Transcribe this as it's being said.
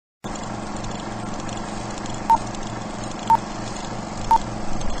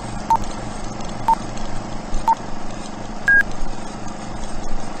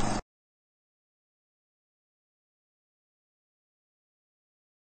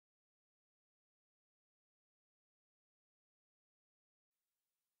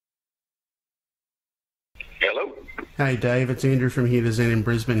Hello. Hey Dave, it's Andrew from Here to Zen in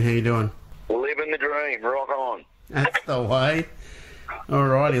Brisbane. How you doing? Living the dream. Rock on. That's the way.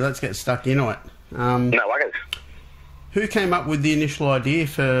 Alrighty, let's get stuck into it. No worries. Who came up with the initial idea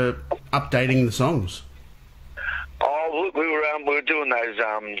for updating the songs? Oh, look, we were doing those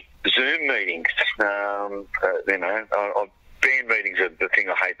Zoom meetings. Band meetings are the thing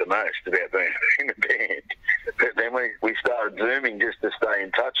I hate the most about being in a band. But then we started Zooming just to stay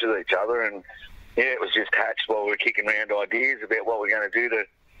in touch with each other, and yeah, it was just hatched while we were kicking around ideas about what we're going to do to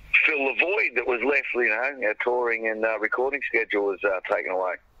fill the void that was left. Our touring and recording schedule was taken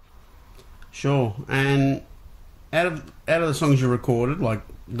away. Sure. And out of the songs you recorded, like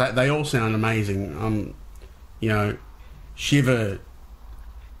they all sound amazing. Shiver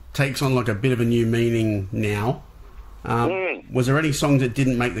takes on like a bit of a new meaning now. Was there any songs that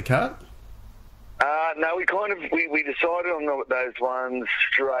didn't make the cut? No, we decided on those ones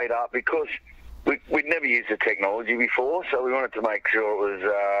straight up because we'd never used the technology before, so we wanted to make sure it was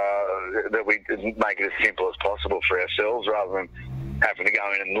that we make it as simple as possible for ourselves rather than having to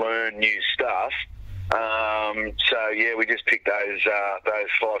go in and learn new stuff. We just picked those 5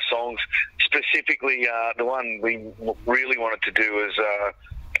 songs. Specifically, the one we really wanted to do was a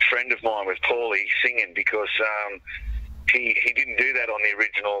friend of mine with Paulie singing because he didn't do that on the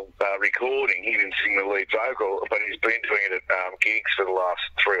original recording. He didn't sing the lead vocal, but he's been doing it at gigs for the last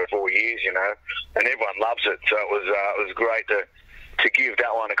 3 or 4 years, and everyone loves it. So it was great to give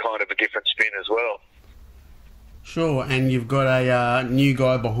that one a kind of a different spin as well. Sure, and you've got a new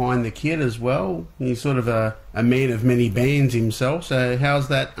guy behind the kit as well. He's sort of a man of many bands himself. So how's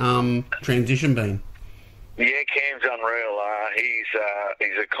that transition been? Yeah, Cam's unreal. He's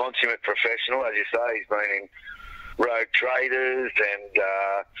a consummate professional, as you say. He's been in Rogue Traders, and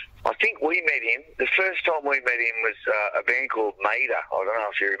I think we met him. The first time we met him was a band called Maida. I don't know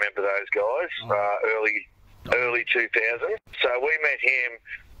if you remember those guys, early 2000s. So we met him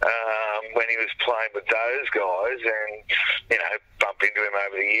when he was playing with those guys, and bumped into him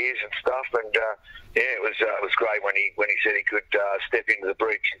over the years and stuff. And it was great when he said he could step into the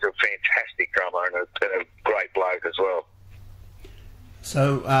breach. He's a fantastic drummer and a great bloke as well.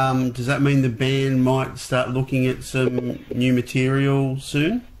 So does that mean the band might start looking at some new material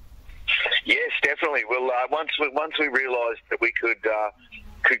soon? Yes, definitely. Well, once we realised that we could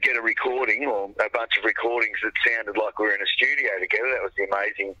get a recording or a bunch of recordings that sounded like we were in a studio together, that was the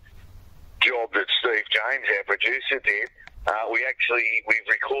amazing job that Steve James, our producer, did. We've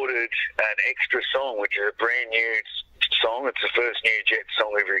recorded an extra song, which is a brand new song. It's the first new Jet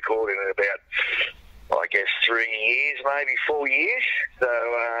song we've recorded in about, I guess, 3 years, maybe 4 years. So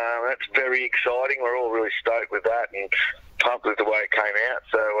that's very exciting. We're all really stoked with that and pumped with the way it came out.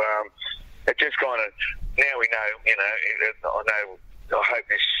 So it just kind of, now we know, I hope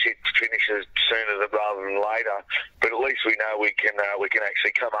this shit finishes sooner rather than later. But at least we know we can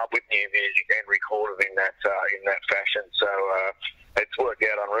actually come up with new music and record it in that fashion. So it's worked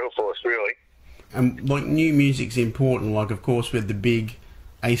out unreal for us, really. And like new music's important. Like of course with the big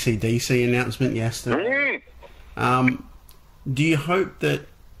AC/DC announcement yesterday. Do you hope that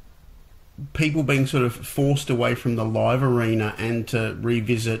people being sort of forced away from the live arena and to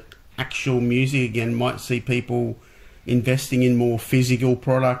revisit actual music again might see people investing in more physical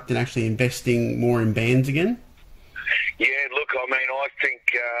product and actually investing more in bands again? Yeah, look, I mean, I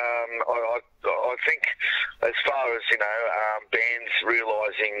think as far as bands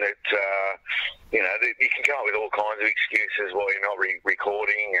realising that you can come up with all kinds of excuses why you're not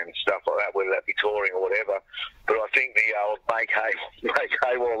recording and stuff like that, whether that be touring or whatever. But I think the old make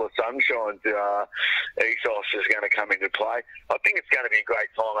hay while the sun shines ethos is going to come into play. I think it's going to be a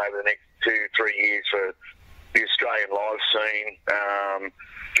great time over the next 2-3 years for the Australian live scene,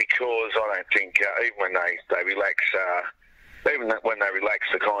 because I don't think even when they relax, when they relax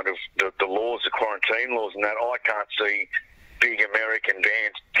the kind of the laws, the quarantine laws, and that, I can't see big American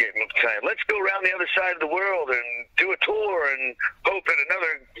bands saying, "Let's go around the other side of the world and do a tour and hope that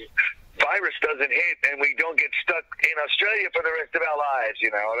another virus doesn't hit and we don't get stuck in Australia for the rest of our lives."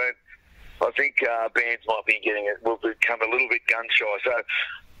 I think bands will become a little bit gun shy. So.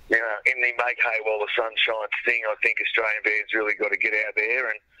 In the make hay while the sun shines thing, I think Australian bands really got to get out there,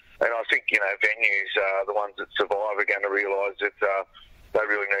 and I think venues, the ones that survive, are going to realise that they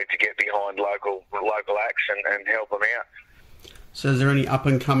really need to get behind local acts and help them out. So, is there any up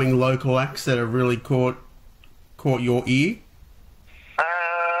and coming local acts that have really caught your ear?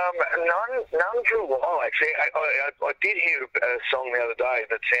 None for a while actually. I did hear a song the other day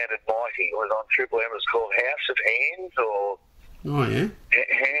that sounded mighty. It was on Triple M. It was called House of Hands or. Oh, yeah?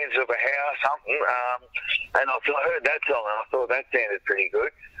 Hands of a House, something. And I heard that song and I thought that sounded pretty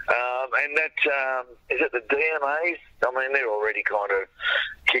good. And that, is it the DMAs? I mean, they're already kind of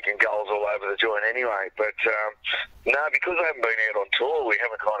kicking goals all over the joint anyway. But, no, because I haven't been out on tour, we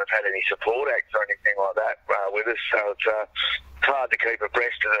haven't kind of had any support acts or anything like that with us. So it's hard to keep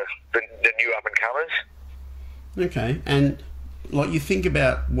abreast of the new up-and-comers. Okay, and, like, you think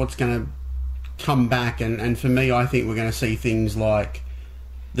about what's going to come back, and for me, I think we're going to see things like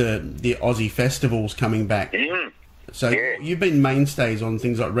the Aussie festivals coming back. Mm. So yeah. You've been mainstays on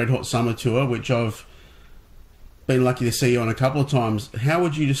things like Red Hot Summer Tour, which I've been lucky to see you on a couple of times. How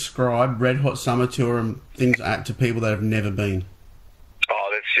would you describe Red Hot Summer Tour and things like that to people that have never been? Oh,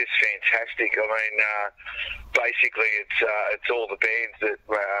 that's just fantastic. I mean, basically, it's all the bands that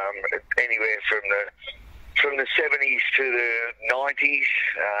anywhere from the 70s to the 90s.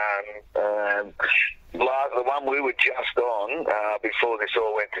 The one we were just on before this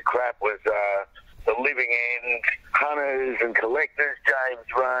all went to crap was the Living End, Hunters and Collectors, James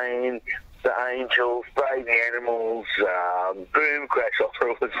Rain, the Angels, Baby Animals, Boom Crash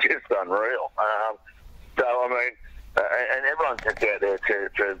Opera was just unreal. So, I mean, and everyone's just out there to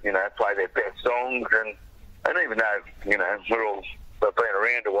play their best songs, and even though, we're all been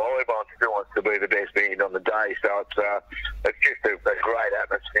around a while, everyone still wants to be the best band on the day, so it's just a great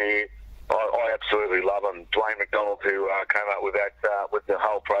atmosphere. I absolutely love them. Dwayne McDonald, who came up with that, with the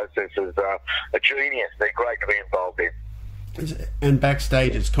whole process, is a genius. They're great to be involved in. And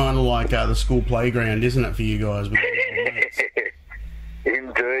backstage, it's kind of like the school playground, isn't it, for you guys? Indeed.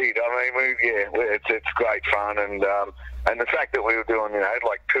 I mean, it's great fun, and the fact that we were doing,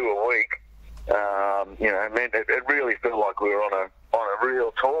 like 2 a week, meant it really felt like we were on a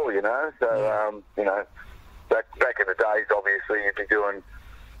real tour, So, back in the days, obviously, you'd be doing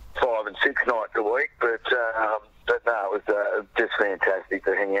 5 and 6 nights a week, but no, it was just fantastic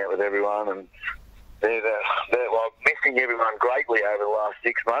to hang out with everyone, and they're missing everyone greatly over the last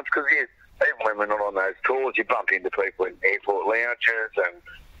 6 months, because even when we're not on those tours, you bump into people in airport lounges and,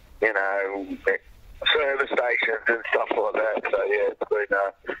 service stations and stuff like that. So, yeah, it's been,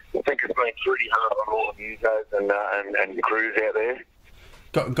 I think it's been pretty hard on all the musos and the crews out there.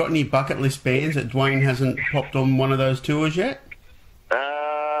 Got any bucket list bands that Dwayne hasn't popped on one of those tours yet?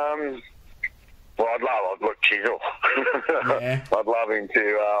 Well, I'd love Chisel. Yeah. I'd love him to.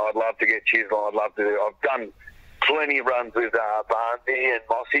 I'd love to get Chisel. I've done plenty of runs with Barnby and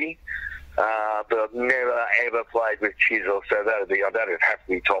Mossy, but I've never ever played with Chisel. So that'd have to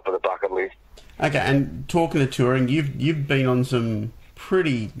be top of the bucket list. Okay, and talking of touring, you've been on some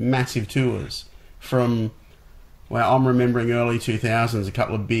pretty massive tours. From, well, I'm remembering early 2000s, a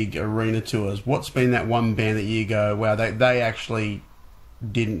couple of big arena tours. What's been that one band that you go, wow, they actually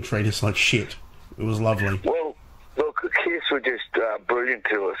didn't treat us like shit? It was lovely. Well, look, Kiss were just brilliant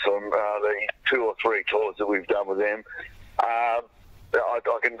to us on the 2 or 3 tours that we've done with them. I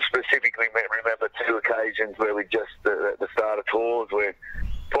can specifically remember 2 occasions where we just, at the start of tours, where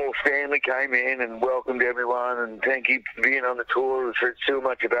Paul Stanley came in and welcomed everyone, and thank you for being on the tour. We've heard so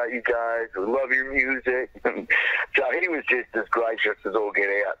much about you guys. We love your music. So he was just as gracious as all get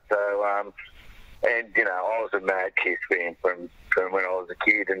out. So, and, I was a mad Kiss fan from when I was a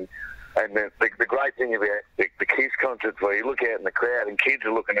kid, and the great thing about the Kiss concerts, where you look out in the crowd and kids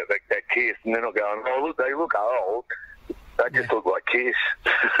are looking at that Kiss, and they're not going, oh, look, they look old. They just look like Kiss.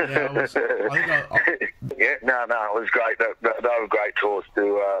 Yeah, it was great. They were great tours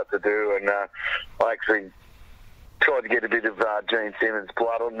to do, and I actually tried to get a bit of Gene Simmons'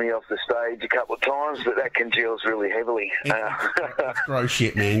 blood on me off the stage a couple of times, but that congeals really heavily. It's gross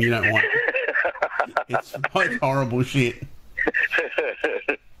shit, man. You don't want it. It's both horrible shit.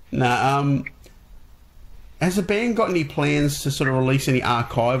 Has the band got any plans to sort of release any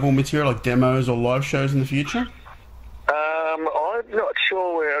archival material, like demos or live shows in the future? I'm not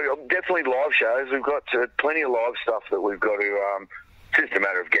sure. Definitely live shows. We've got plenty of live stuff that we've got to. It's just a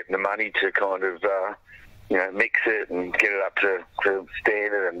matter of getting the money to kind of, mix it and get it up to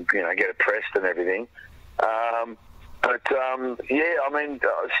standard and get it pressed and everything.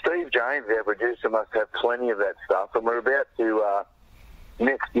 Steve James, our producer, must have plenty of that stuff, and we're about to.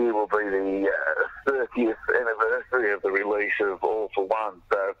 Next year will be the 30th anniversary of the release of All for One,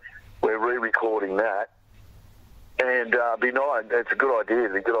 so we're re-recording that. And be nice. It's a good idea.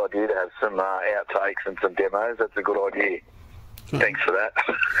 It's a good idea to have some outtakes and some demos. That's a good idea. Thanks for that.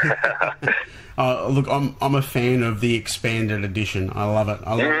 Look, I'm a fan of the expanded edition. I love it.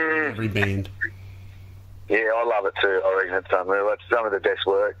 I love it in every band. Yeah, I love it too. I reckon it's some of the best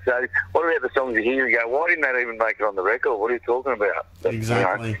work. So, what about the songs you hear? You go, why didn't that even make it on the record? What are you talking about?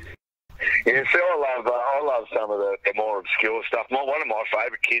 Exactly. Yeah, so I love some of the more obscure stuff. One of my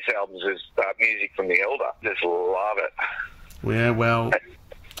favourite Kiss albums is music from The Elder. Just love it. Yeah, well,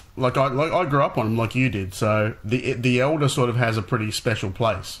 I grew up on them like you did, so the Elder sort of has a pretty special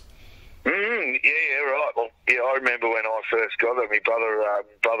place. Yeah, right. Well, yeah, I remember when I first got it. My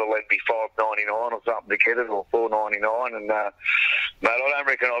brother lent me $5.99 or something to get it, or $4.99, and mate, I don't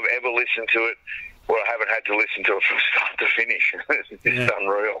reckon I've ever listened to it. Well, I haven't had to listen to it from start to finish. It's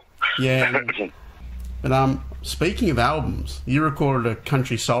unreal. Yeah. But speaking of albums, you recorded a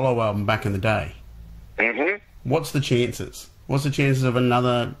country solo album back in the day. Mm-hmm. What's the chances? What's the chances of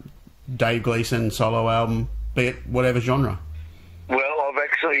another Dave Gleeson solo album, be it whatever genre? Well,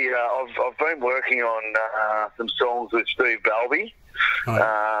 I've been working on some songs with Steve Balby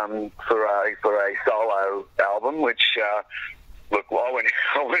for a solo album, which look, I went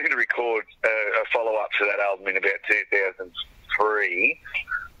in to record a follow up to that album in about 2003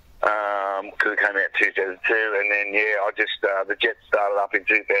 because it came out in 2002, and then I just the Jets started up in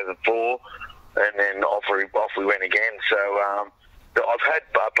 2004, and then off we went again. So I've had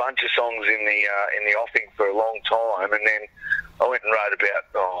a bunch of songs in the offing for a long time, and then I went and wrote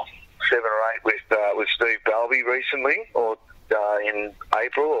about 7 or 8 with Steve Balby recently, or in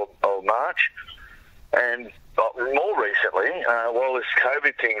April or March, and more recently, while this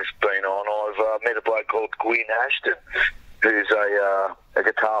COVID thing's been on, I've met a bloke called Gwyn Ashton, who's a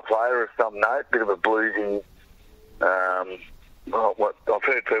guitar player of some note, bit of a bluesy. What I've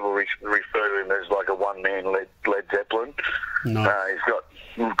heard people refer to him as like a one-man Led Zeppelin. No.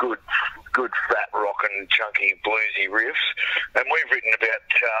 He's got good fat rockin' chunky bluesy riffs, and we've written about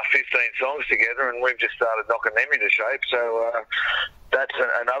 15 songs together, and we've just started knocking them into shape. So that's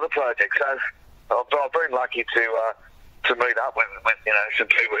another project. So I've been lucky to meet up with some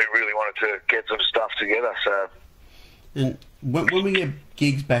people who really wanted to get some stuff together. So. And when we get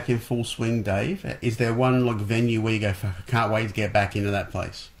gigs back in full swing, Dave, is there one like venue where you go, fuck, I can't wait to get back into that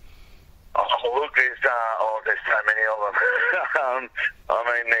place? Oh, look, there's so many of them. I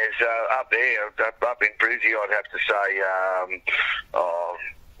mean, there's up there, up in Brizzy, I'd have to say,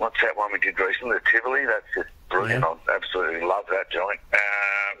 what's that one we did recently, the Tivoli? That's just brilliant. Yeah. I absolutely love that joint.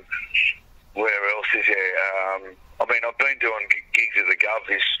 Where else is there? I mean, I've been doing gigs at the Gov,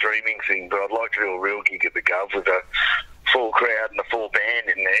 this streaming thing, but I'd like to do a real gig at the Gov with a full crowd and a full band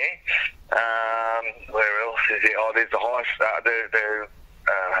in there. Where else is there? Oh, there's the the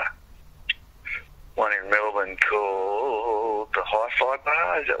one in Melbourne called the Hi-Fi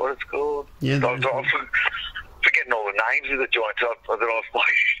Bar. Is that what it's called? Yeah. I'm forgetting all the names of the joints that I've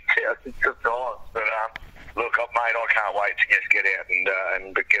played. It's just gone. But look, mate, I can't wait to just get out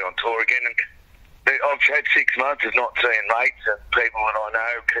and get on tour again. And I've had 6 months of not seeing mates and people that I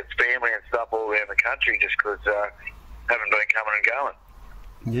know, family and stuff all around the country, just because haven't been coming and going.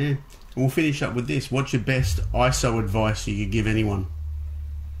 Yeah. We'll finish up with this. What's your best ISO advice you could give anyone?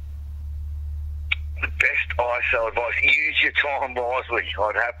 The best ISO advice: use your time wisely.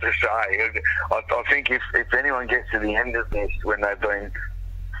 I'd have to say. I think if anyone gets to the end of this when they've been,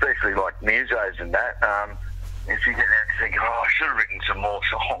 especially like musos and that, if you get there and think, I should have written some more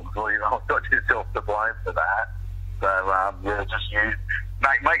songs, well, I've got yourself to blame for that. So, just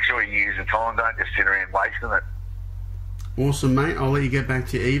make sure you use the time. Don't just sit around wasting it. Awesome, mate. I'll let you get back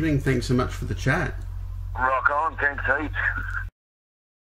to your evening. Thanks so much for the chat. Rock on. Thanks, heaps.